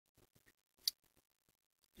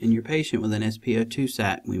In your patient with an SpO2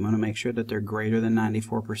 sat, we want to make sure that they're greater than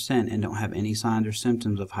 94% and don't have any signs or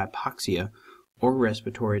symptoms of hypoxia or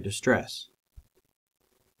respiratory distress.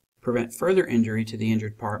 Prevent further injury to the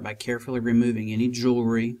injured part by carefully removing any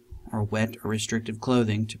jewelry or wet or restrictive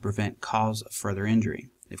clothing to prevent cause of further injury.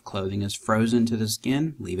 If clothing is frozen to the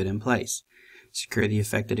skin, leave it in place. Secure the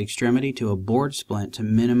affected extremity to a board splint to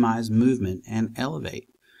minimize movement and elevate.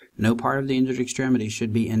 No part of the injured extremity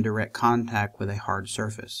should be in direct contact with a hard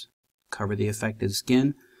surface. Cover the affected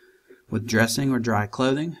skin with dressing or dry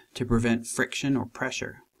clothing to prevent friction or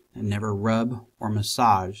pressure, and never rub or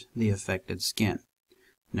massage the affected skin.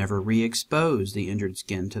 Never re-expose the injured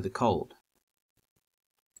skin to the cold.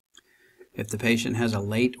 If the patient has a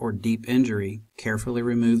late or deep injury, carefully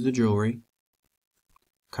remove the jewelry.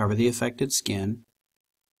 Cover the affected skin.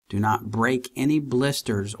 Do not break any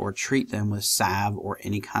blisters or treat them with salve or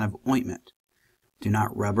any kind of ointment. Do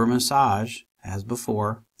not rub or massage, as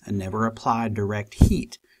before, and never apply direct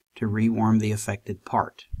heat to rewarm the affected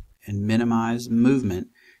part. And minimize movement,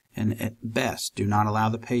 and at best, do not allow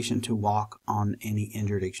the patient to walk on any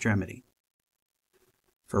injured extremity.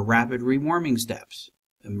 For rapid rewarming steps,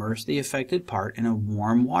 immerse the affected part in a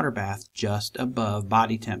warm water bath just above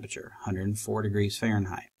body temperature, 104 degrees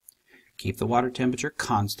Fahrenheit. Keep the water temperature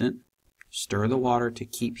constant, stir the water to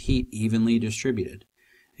keep heat evenly distributed,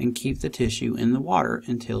 and keep the tissue in the water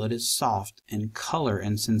until it is soft and color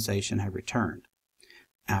and sensation have returned.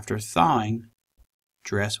 After thawing,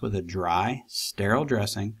 dress with a dry, sterile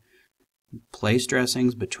dressing. Place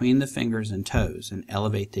dressings between the fingers and toes and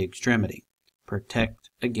elevate the extremity.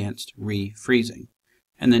 Protect against re-freezing,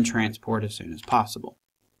 and then transport as soon as possible.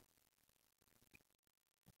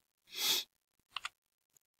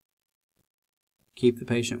 Keep the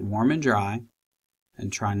patient warm and dry,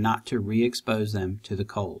 and try not to re-expose them to the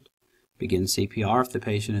cold. Begin CPR if the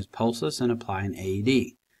patient is pulseless and apply an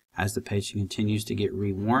AED. As the patient continues to get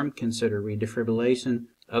re-warmed, consider redefibrillation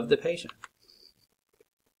of the patient.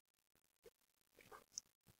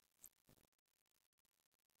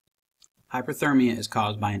 Hyperthermia is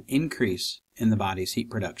caused by an increase in the body's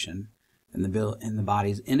heat production and the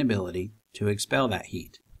body's inability to expel that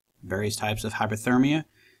heat. Various types of hyperthermia: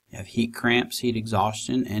 you have heat cramps, heat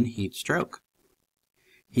exhaustion, and heat stroke.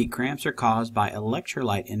 Heat cramps are caused by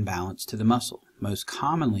electrolyte imbalance to the muscle, most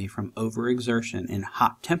commonly from overexertion in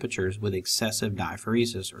hot temperatures with excessive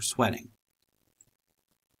diaphoresis or sweating.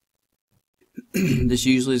 This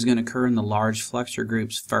usually is going to occur in the large flexor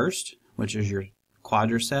groups first, which is your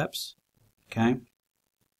quadriceps, okay,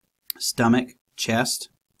 stomach, chest,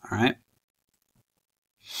 all right.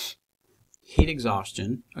 Heat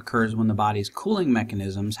exhaustion occurs when the body's cooling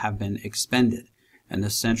mechanisms have been expended, and the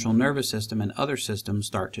central nervous system and other systems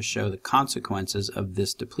start to show the consequences of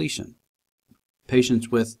this depletion. Patients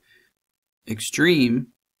with extreme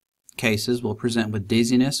cases will present with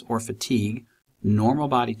dizziness or fatigue, normal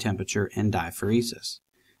body temperature, and diaphoresis.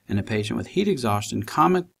 And a patient with heat exhaustion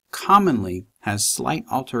commonly has slight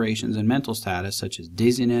alterations in mental status, such as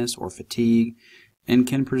dizziness or fatigue, and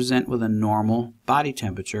can present with a normal body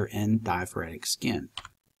temperature and diaphoretic skin.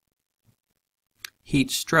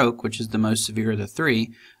 Heat stroke, which is the most severe of the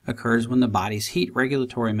three, occurs when the body's heat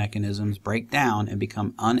regulatory mechanisms break down and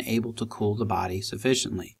become unable to cool the body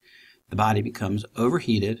sufficiently. The body becomes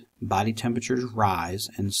overheated, body temperatures rise,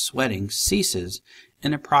 and sweating ceases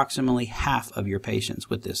in approximately half of your patients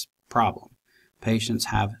with this problem. Patients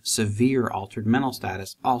have severe altered mental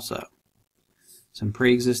status also. Some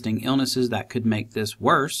pre-existing illnesses that could make this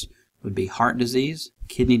worse would be heart disease,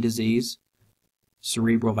 kidney disease,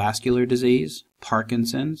 cerebral vascular disease,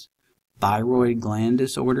 Parkinson's, thyroid gland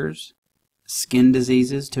disorders, skin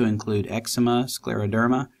diseases to include eczema,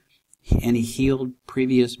 scleroderma, any healed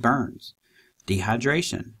previous burns,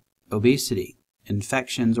 dehydration, obesity,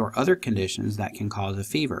 infections or other conditions that can cause a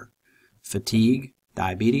fever, fatigue,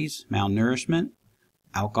 diabetes, malnourishment,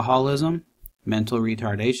 alcoholism, mental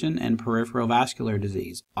retardation, and peripheral vascular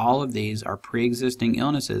disease. All of these are pre-existing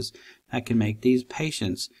illnesses that can make these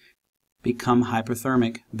patients become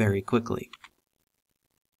hyperthermic very quickly.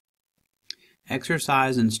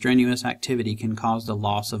 Exercise and strenuous activity can cause the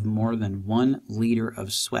loss of more than 1 liter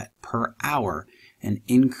of sweat per hour and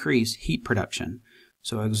increase heat production.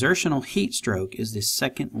 So exertional heat stroke is the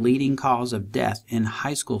second leading cause of death in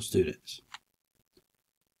high school students.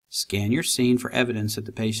 Scan your scene for evidence that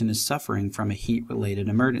the patient is suffering from a heat-related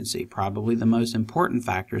emergency. Probably the most important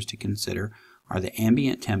factors to consider are the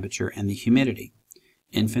ambient temperature and the humidity.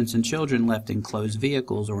 Infants and children left in closed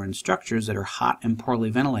vehicles or in structures that are hot and poorly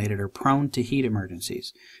ventilated are prone to heat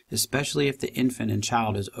emergencies, especially if the infant and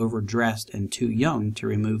child is overdressed and too young to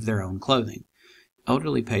remove their own clothing.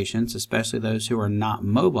 Elderly patients, especially those who are not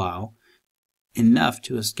mobile enough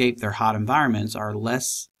to escape their hot environments,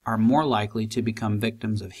 are more likely to become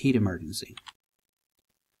victims of heat emergency.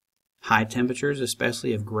 High temperatures,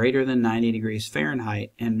 especially of greater than 90 degrees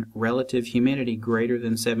Fahrenheit and relative humidity greater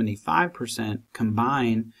than 75%,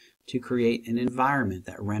 combine to create an environment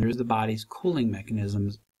that renders the body's cooling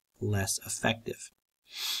mechanisms less effective.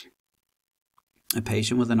 A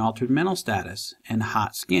patient with an altered mental status and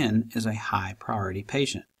hot skin is a high priority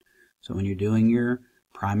patient. So when you're doing your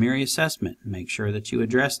primary assessment, make sure that you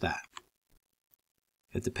address that.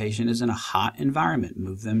 If the patient is in a hot environment,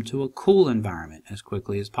 move them to a cool environment as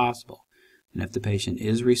quickly as possible. And if the patient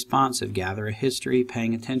is responsive, gather a history,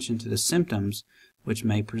 paying attention to the symptoms which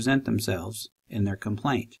may present themselves in their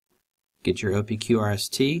complaint. Get your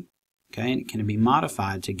OPQRST, and it can be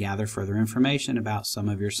modified to gather further information about some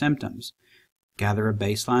of your symptoms. Gather a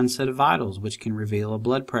baseline set of vitals, which can reveal a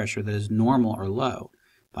blood pressure that is normal or low.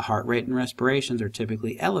 The heart rate and respirations are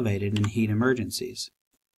typically elevated in heat emergencies.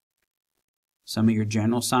 Some of your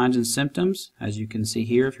general signs and symptoms, as you can see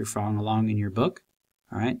here if you're following along in your book,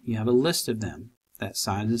 you have a list of them. That's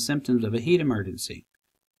signs and symptoms of a heat emergency.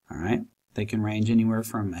 They can range anywhere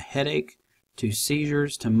from a headache to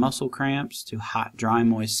seizures to muscle cramps to hot, dry,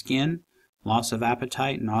 moist skin, loss of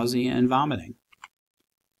appetite, nausea, and vomiting.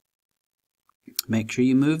 Make sure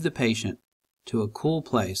you move the patient to a cool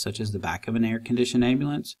place, such as the back of an air-conditioned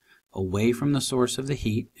ambulance, away from the source of the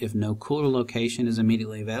heat. If no cooler location is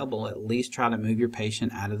immediately available, at least try to move your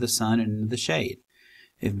patient out of the sun and into the shade.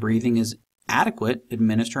 If breathing is adequate,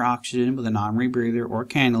 administer oxygen with a non-rebreather or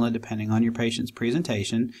cannula, depending on your patient's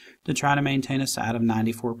presentation, to try to maintain a SAT of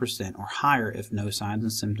 94% or higher if no signs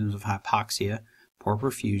and symptoms of hypoxia, poor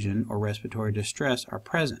perfusion, or respiratory distress are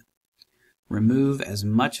present. Remove as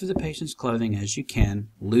much of the patient's clothing as you can,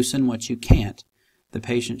 loosen what you can't. The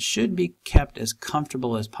patient should be kept as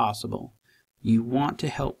comfortable as possible. You want to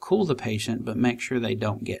help cool the patient, but make sure they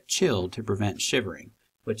don't get chilled to prevent shivering,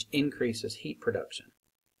 which increases heat production.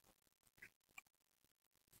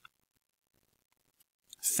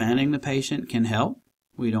 Fanning the patient can help.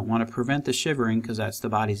 We don't want to prevent the shivering because that's the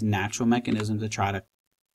body's natural mechanism to try to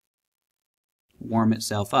warm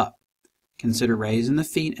itself up. Consider raising the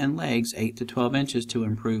feet and legs 8 to 12 inches to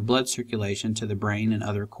improve blood circulation to the brain and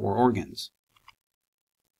other core organs.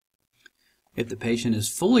 If the patient is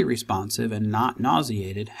fully responsive and not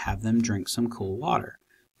nauseated, have them drink some cool water.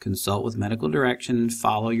 Consult with medical direction and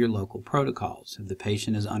follow your local protocols. If the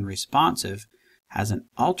patient is unresponsive, has an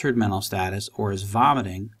altered mental status, or is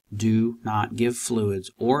vomiting, do not give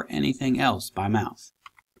fluids or anything else by mouth.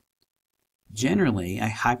 Generally, a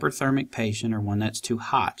hyperthermic patient, or one that's too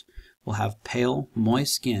hot, will have pale,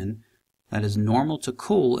 moist skin that is normal to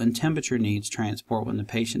cool, and temperature needs transport when the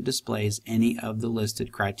patient displays any of the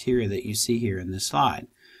listed criteria that you see here in this slide.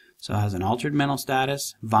 So has an altered mental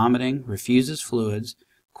status, vomiting, refuses fluids,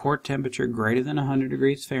 core temperature greater than 100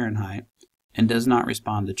 degrees Fahrenheit, and does not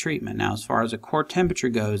respond to treatment. Now, as far as a core temperature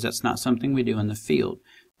goes, that's not something we do in the field.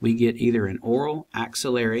 We get either an oral,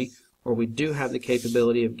 axillary, or we do have the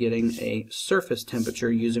capability of getting a surface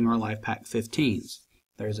temperature using our LifePak 15s.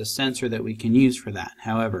 There's a sensor that we can use for that.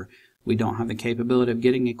 However, we don't have the capability of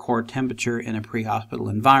getting a core temperature in a pre-hospital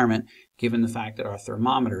environment, given the fact that our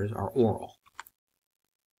thermometers are oral.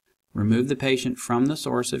 Remove the patient from the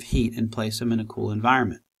source of heat and place them in a cool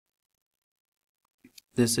environment.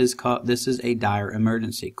 This is a dire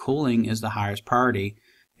emergency. Cooling is the highest priority,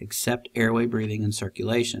 except airway breathing and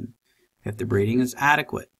circulation. If the breathing is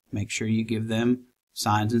adequate, make sure you give them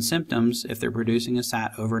signs and symptoms if they're producing a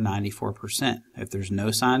SAT over 94%. If there's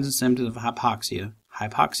no signs and symptoms of hypoxia,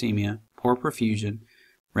 hypoxemia, poor perfusion,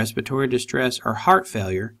 respiratory distress, or heart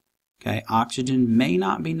failure, oxygen may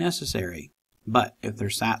not be necessary. But if their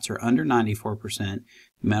SATs are under 94%,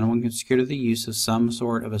 you might want to consider the use of some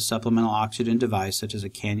sort of a supplemental oxygen device, such as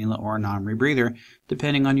a cannula or a non-rebreather,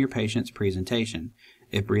 depending on your patient's presentation.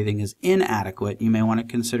 If breathing is inadequate, you may want to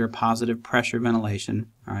consider positive pressure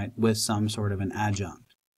ventilation, with some sort of an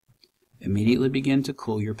adjunct. Immediately begin to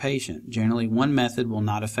cool your patient. Generally, one method will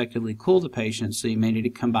not effectively cool the patient, so you may need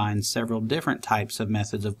to combine several different types of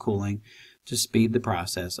methods of cooling to speed the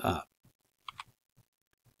process up.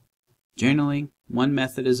 Generally, one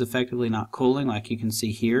method is effectively not cooling, like you can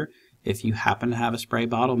see here. If you happen to have a spray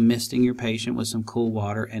bottle, misting your patient with some cool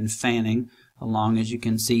water and fanning along, as you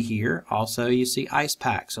can see here. Also, you see ice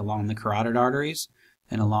packs along the carotid arteries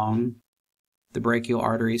and along the brachial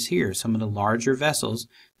arteries here. Some of the larger vessels,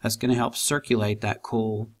 that's going to help circulate that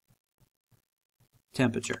cool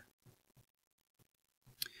temperature.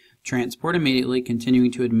 Transport immediately,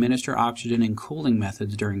 continuing to administer oxygen and cooling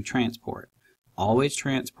methods during transport. Always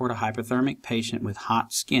transport a hypothermic patient with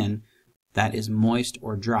hot skin that is moist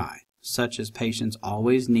or dry. Such as patients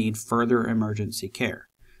always need further emergency care.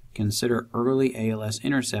 Consider early ALS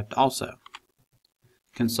intercept also.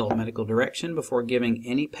 Consult medical direction before giving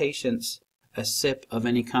any patients a sip of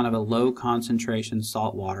any kind of a low concentration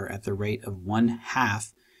salt water at the rate of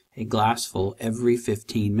 1/2 a glassful every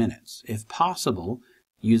 15 minutes. If possible,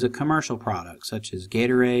 use a commercial product such as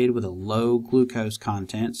Gatorade with a low glucose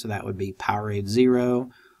content, so that would be Powerade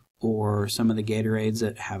Zero or some of the Gatorades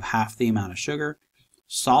that have half the amount of sugar.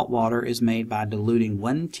 Salt water is made by diluting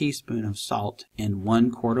 1 teaspoon of salt in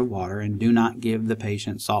 1 quart of water, and do not give the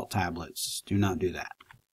patient salt tablets. Do not do that.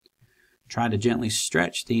 Try to gently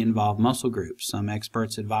stretch the involved muscle groups. Some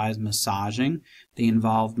experts advise massaging the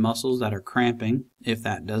involved muscles that are cramping if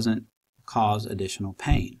that doesn't cause additional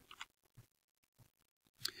pain.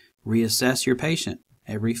 Reassess your patient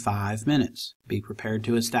every 5 minutes. Be prepared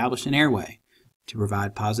to establish an airway to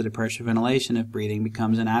provide positive pressure ventilation if breathing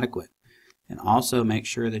becomes inadequate. And also make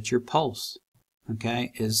sure that your pulse,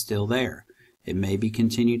 is still there. It may be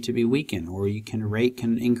continued to be weakened, or rate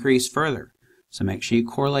can increase further. So make sure you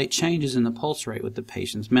correlate changes in the pulse rate with the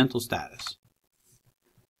patient's mental status.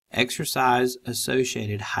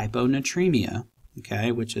 Exercise-associated hyponatremia,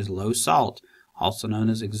 which is low salt, also known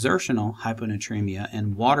as exertional hyponatremia,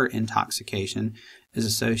 and water intoxication, is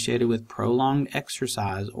associated with prolonged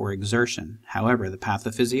exercise or exertion. However, the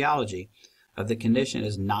pathophysiology of the condition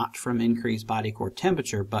is not from increased body core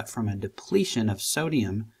temperature, but from a depletion of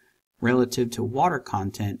sodium relative to water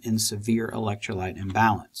content in severe electrolyte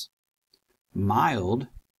imbalance. Mild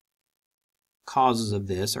causes of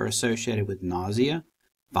this are associated with nausea,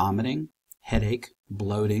 vomiting, headache,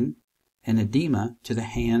 bloating, and edema to the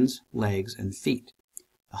hands, legs, and feet.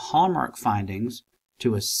 The hallmark findings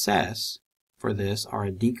to assess for this are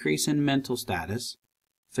a decrease in mental status,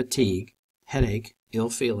 fatigue, headache, ill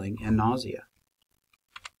feeling, and nausea.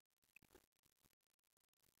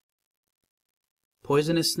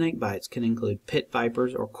 Poisonous snake bites can include pit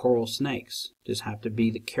vipers or coral snakes. Just have to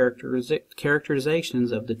be the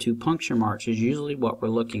characterizations of the 2 puncture marks is usually what we're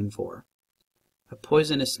looking for. A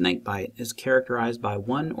poisonous snake bite is characterized by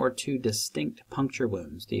 1 or 2 distinct puncture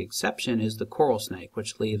wounds. The exception is the coral snake,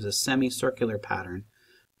 which leaves a semicircular pattern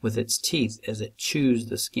with its teeth as it chews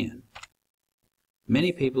the skin.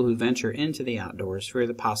 Many people who venture into the outdoors fear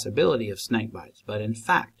the possibility of snake bites, but in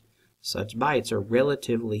fact, such bites are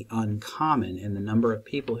relatively uncommon, and the number of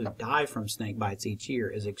people who die from snake bites each year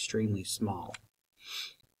is extremely small.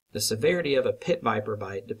 The severity of a pit viper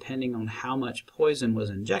bite, depending on how much poison was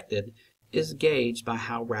injected, is gauged by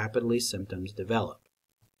how rapidly symptoms develop.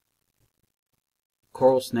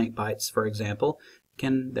 Coral snake bites, for example,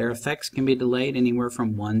 their effects can be delayed anywhere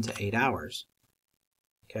from 1 to 8 hours.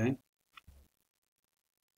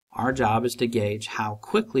 Our job is to gauge how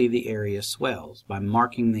quickly the area swells by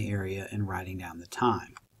marking the area and writing down the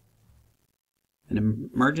time. An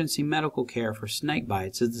emergency medical care for snake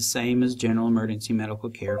bites is the same as general emergency medical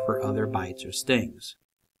care for other bites or stings.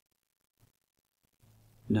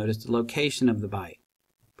 Notice the location of the bite,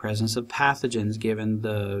 presence of pathogens given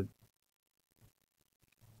the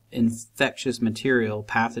infectious material,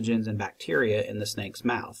 pathogens, and bacteria in the snake's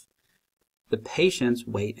mouth, the patient's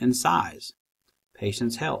weight and size,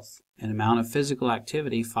 patient's health, and amount of physical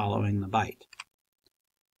activity following the bite.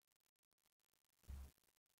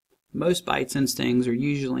 Most bites and stings are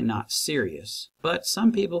usually not serious, but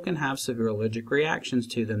some people can have severe allergic reactions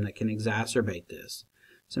to them that can exacerbate this.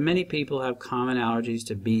 So many people have common allergies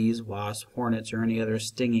to bees, wasps, hornets, or any other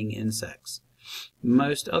stinging insects.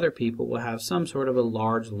 Most other people will have some sort of a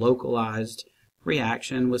large localized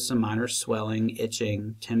reaction with some minor swelling,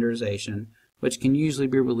 itching, tenderization, which can usually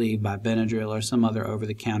be relieved by Benadryl or some other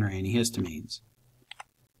over-the-counter antihistamines.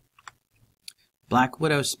 Black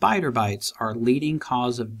widow spider bites are leading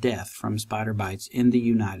cause of death from spider bites in the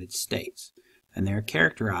United States, and they are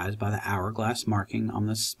characterized by the hourglass marking on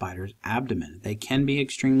the spider's abdomen. They can be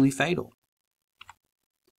extremely fatal.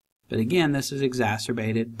 But again, this is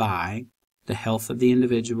exacerbated by the health of the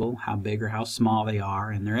individual, how big or how small they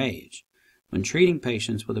are, and their age. When treating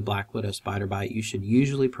patients with a black widow spider bite, you should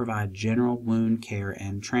usually provide general wound care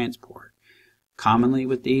and transport. Commonly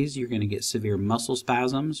with these, you're going to get severe muscle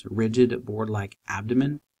spasms, rigid board-like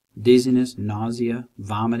abdomen, dizziness, nausea,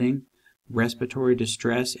 vomiting, respiratory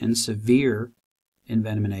distress, and severe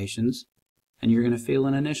envenomations, and you're going to feel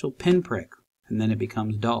an initial pinprick, and then it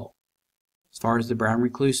becomes dull. As far as the brown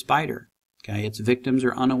recluse spider, its victims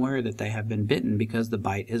are unaware that they have been bitten because the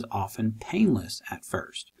bite is often painless at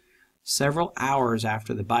first. Several hours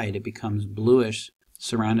after the bite, it becomes bluish,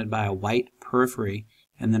 surrounded by a white periphery,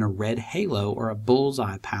 and then a red halo or a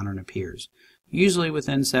bullseye pattern appears. Usually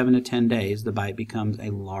within 7 to 10 days, the bite becomes a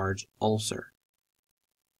large ulcer.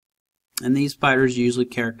 And these spiders are usually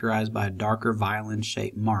characterized by a darker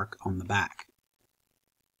violin-shaped mark on the back.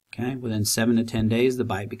 Okay, within 7 to 10 days, the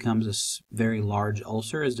bite becomes a very large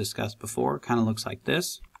ulcer, as discussed before. Kind of looks like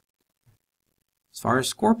this. As far as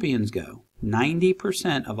scorpions go,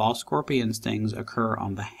 90% of all scorpion stings occur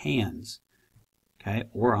on the hands, okay,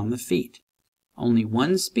 or on the feet. Only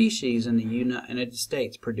one species in the United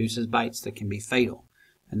States produces bites that can be fatal,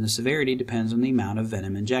 and the severity depends on the amount of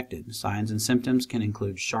venom injected. Signs and symptoms can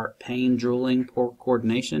include sharp pain, drooling, poor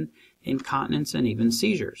coordination, incontinence, and even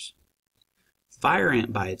seizures. Fire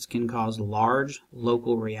ant bites can cause large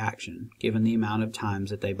local reaction given the amount of times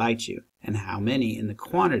that they bite you and how many and the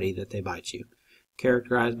quantity that they bite you,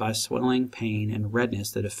 characterized by swelling, pain, and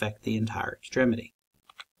redness that affect the entire extremity.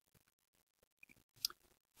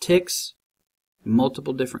 Ticks,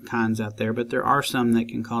 multiple different kinds out there, but there are some that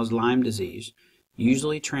can cause Lyme disease,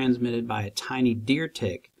 usually transmitted by a tiny deer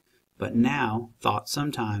tick, but now thought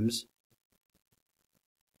sometimes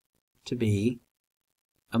to be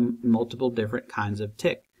multiple different kinds of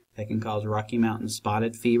tick that can cause Rocky Mountain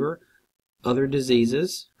spotted fever, other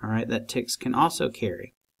diseases, all right, that ticks can also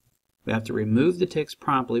carry. We have to remove the ticks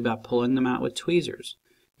promptly by pulling them out with tweezers.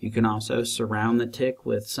 You can also surround the tick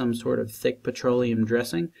with some sort of thick petroleum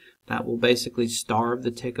dressing that will basically starve the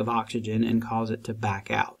tick of oxygen and cause it to back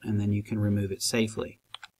out, and then you can remove it safely.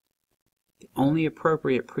 The only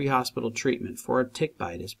appropriate pre-hospital treatment for a tick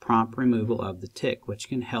bite is prompt removal of the tick, which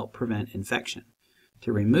can help prevent infection.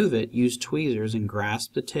 To remove it, use tweezers and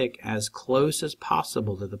grasp the tick as close as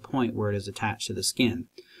possible to the point where it is attached to the skin.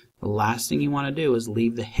 The last thing you want to do is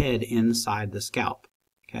leave the head inside the scalp.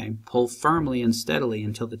 Okay? Pull firmly and steadily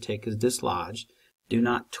until the tick is dislodged. Do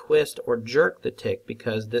not twist or jerk the tick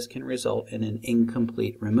because this can result in an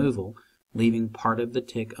incomplete removal, leaving part of the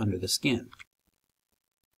tick under the skin.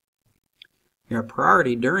 Your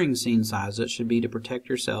priority during scene sizes should be to protect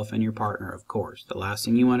yourself and your partner, of course. The last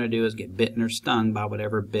thing you want to do is get bitten or stung by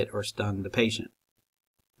whatever bit or stung the patient.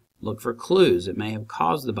 Look for clues that may have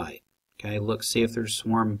caused the bite. Okay, look, see if there's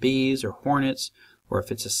swarm bees or hornets, or if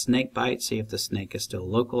it's a snake bite, see if the snake is still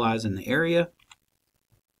localized in the area.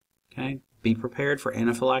 Okay, be prepared for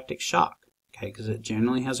anaphylactic shock, okay, because it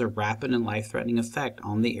generally has a rapid and life-threatening effect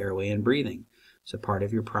on the airway and breathing. So part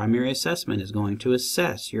of your primary assessment is going to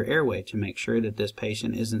assess your airway to make sure that this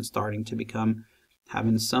patient isn't starting to become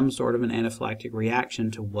having some sort of an anaphylactic reaction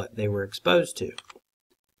to what they were exposed to.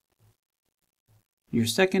 Your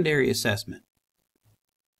secondary assessment.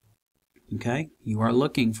 Okay, you are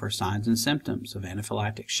looking for signs and symptoms of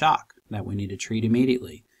anaphylactic shock that we need to treat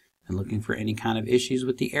immediately, and looking for any kind of issues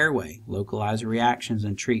with the airway, localized reactions,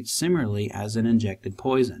 and treat similarly as an injected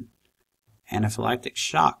poison. Anaphylactic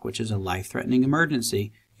shock, which is a life-threatening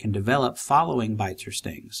emergency, can develop following bites or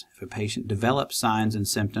stings. If a patient develops signs and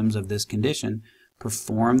symptoms of this condition,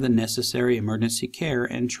 perform the necessary emergency care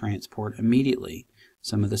and transport immediately.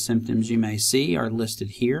 Some of the symptoms you may see are listed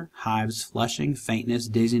here: hives, flushing, faintness,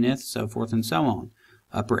 dizziness, so forth and so on.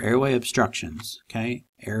 Upper airway obstructions, okay,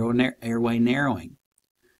 airway narrowing.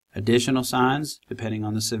 Additional signs, depending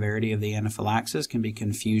on the severity of the anaphylaxis, can be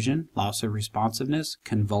confusion, loss of responsiveness,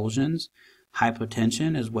 convulsions,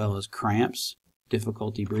 hypotension, as well as cramps,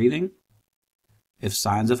 difficulty breathing. If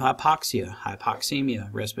signs of hypoxia, hypoxemia,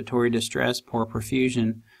 respiratory distress, poor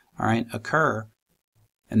perfusion, all right, occur,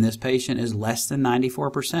 and this patient is less than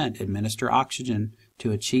 94%, administer oxygen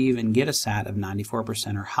to achieve and get a SAT of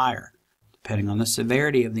 94% or higher. Depending on the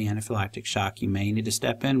severity of the anaphylactic shock, you may need to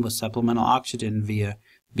step in with supplemental oxygen via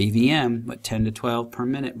BVM with 10 to 12 per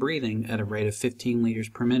minute breathing at a rate of 15 liters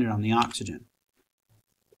per minute on the oxygen.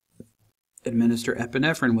 Administer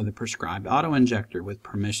epinephrine with a prescribed autoinjector with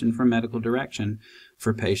permission from medical direction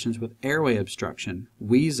for patients with airway obstruction,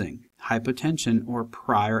 wheezing, hypotension, or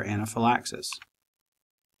prior anaphylaxis.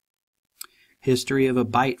 History of a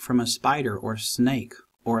bite from a spider or snake,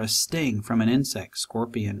 or a sting from an insect,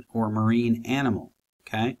 scorpion, or marine animal.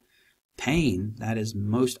 Okay? Pain that is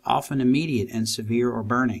most often immediate and severe or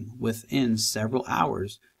burning. Within several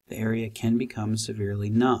hours, the area can become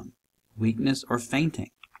severely numb. Weakness or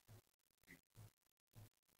fainting.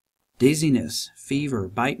 Dizziness, fever,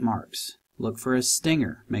 bite marks. Look for a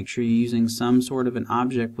stinger. Make sure you're using some sort of an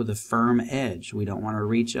object with a firm edge. We don't want to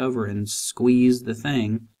reach over and squeeze the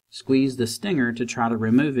stinger to try to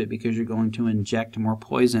remove it, because you're going to inject more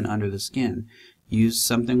poison under the skin. Use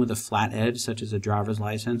something with a flat edge, such as a driver's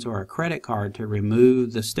license or a credit card, to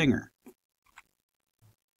remove the stinger.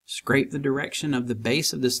 Scrape the direction of the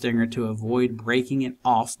base of the stinger to avoid breaking it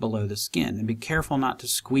off below the skin. And be careful not to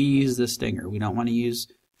squeeze the stinger. We don't want to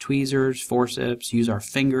use tweezers, forceps, use our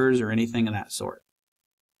fingers, or anything of that sort.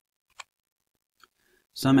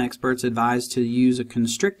 Some experts advise to use a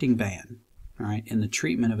constricting band, all right, in the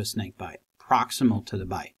treatment of a snake bite, proximal to the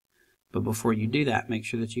bite. But before you do that, make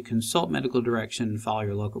sure that you consult medical direction and follow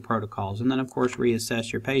your local protocols, and then, of course,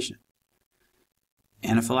 reassess your patient.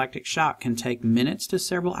 Anaphylactic shock can take minutes to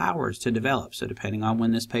several hours to develop, so depending on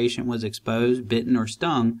when this patient was exposed, bitten, or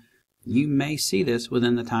stung, you may see this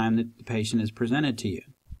within the time that the patient is presented to you.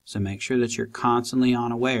 So make sure that you're constantly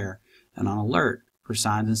on aware and on alert for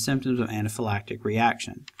signs and symptoms of anaphylactic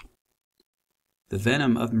reaction. The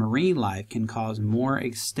venom of marine life can cause more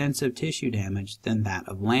extensive tissue damage than that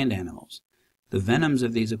of land animals. The venoms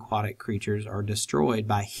of these aquatic creatures are destroyed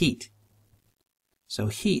by heat. So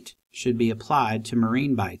heat should be applied to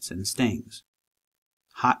marine bites and stings.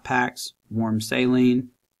 Hot packs, warm saline,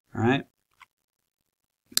 all right?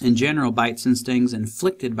 In general, bites and stings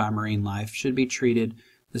inflicted by marine life should be treated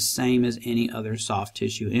the same as any other soft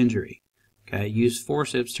tissue injury. Okay, use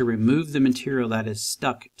forceps to remove the material that is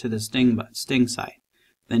stuck to the sting site.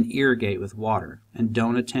 Then irrigate with water, and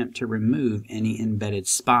don't attempt to remove any embedded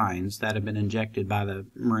spines that have been injected by the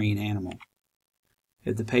marine animal.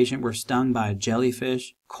 If the patient were stung by a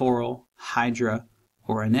jellyfish, coral, hydra,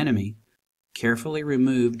 or anemone, carefully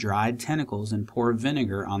remove dried tentacles and pour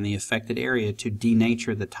vinegar on the affected area to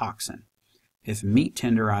denature the toxin. If meat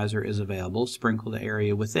tenderizer is available, sprinkle the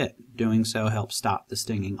area with it. Doing so helps stop the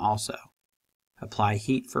stinging also. Apply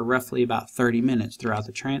heat for roughly about 30 minutes throughout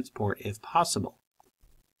the transport if possible.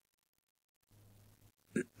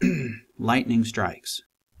 Lightning strikes.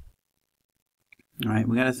 All right,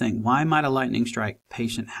 we got to think, why might a lightning strike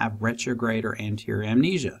patient have retrograde or anterior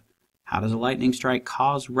amnesia? How does a lightning strike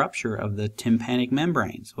cause rupture of the tympanic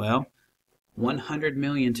membranes? Well, 100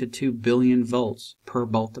 million to 2 billion volts per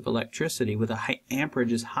bolt of electricity with a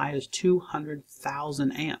amperage as high as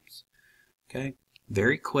 200,000 amps. Okay,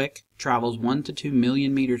 very quick, travels 1 to 2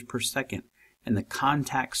 million meters per second, and the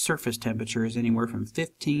contact surface temperature is anywhere from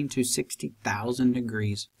 15 to 60,000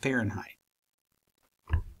 degrees Fahrenheit.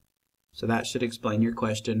 So that should explain your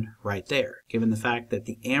question right there, given the fact that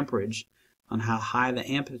the amperage on how high the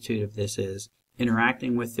amplitude of this is,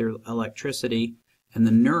 interacting with their electricity and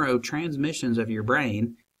the neurotransmissions of your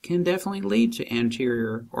brain can definitely lead to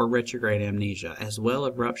anterior or retrograde amnesia, as well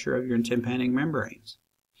as rupture of your tympanic membranes.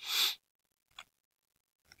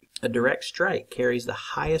 A direct strike carries the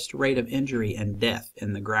highest rate of injury and death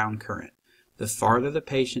in the ground current. The farther the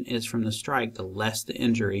patient is from the strike, the less the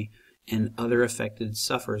injury and other affected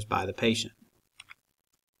suffers by the patient.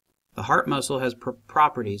 The heart muscle has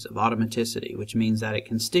properties of automaticity, which means that it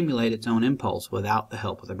can stimulate its own impulse without the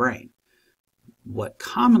help of the brain. What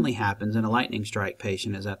commonly happens in a lightning strike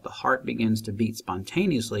patient is that the heart begins to beat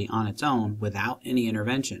spontaneously on its own without any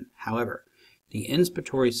intervention. However, the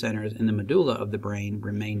inspiratory centers in the medulla of the brain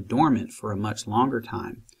remain dormant for a much longer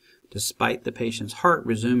time. Despite the patient's heart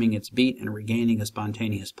resuming its beat and regaining a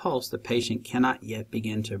spontaneous pulse, the patient cannot yet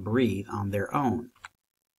begin to breathe on their own.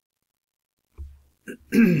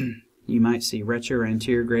 You might see retro or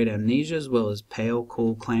anterograde amnesia, as well as pale,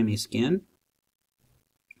 cool, clammy skin,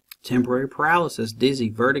 temporary paralysis, dizzy,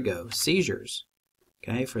 vertigo, seizures.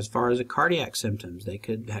 Okay, for as far as the cardiac symptoms, they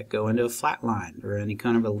could go into a flatline or any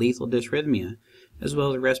kind of a lethal dysrhythmia, as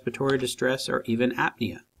well as respiratory distress or even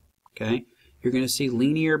apnea. Okay, you're going to see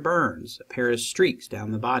linear burns, a pair of streaks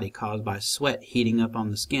down the body caused by sweat heating up on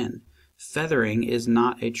the skin. Feathering is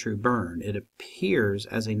not a true burn. It appears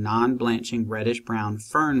as a non-blanching reddish-brown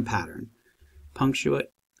fern pattern.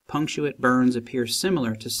 Punctuate burns appear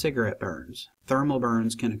similar to cigarette burns. Thermal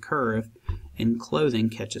burns can occur if clothing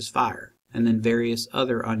catches fire. And then various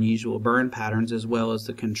other unusual burn patterns, as well as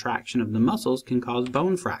the contraction of the muscles, can cause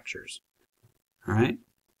bone fractures. All right?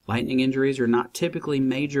 Lightning injuries are not typically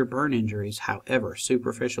major burn injuries. However,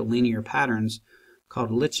 superficial linear patterns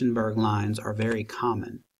called Lichtenberg lines are very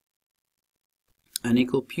common.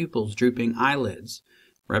 Unequal pupils, drooping eyelids,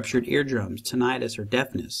 ruptured eardrums, tinnitus, or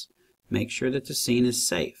deafness. Make sure that the scene is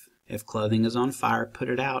safe. If clothing is on fire, put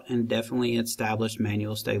it out and definitely establish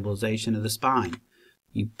manual stabilization of the spine.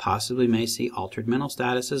 You possibly may see altered mental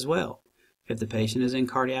status as well. If the patient is in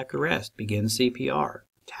cardiac arrest, begin CPR,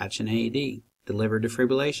 attach an AED, deliver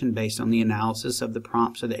defibrillation based on the analysis of the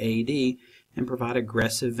prompts of the AED, and provide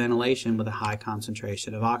aggressive ventilation with a high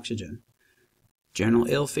concentration of oxygen. General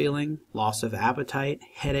ill feeling, loss of appetite,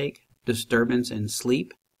 headache, disturbance in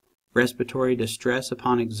sleep, respiratory distress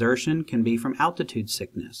upon exertion can be from altitude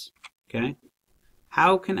sickness. Okay?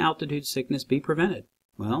 How can altitude sickness be prevented?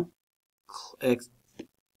 Well,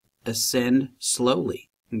 ascend slowly.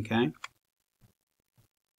 Okay?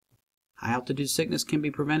 High altitude sickness can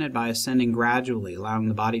be prevented by ascending gradually, allowing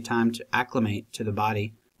the body time to acclimate to the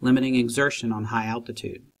body, limiting exertion on high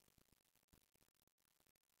altitude.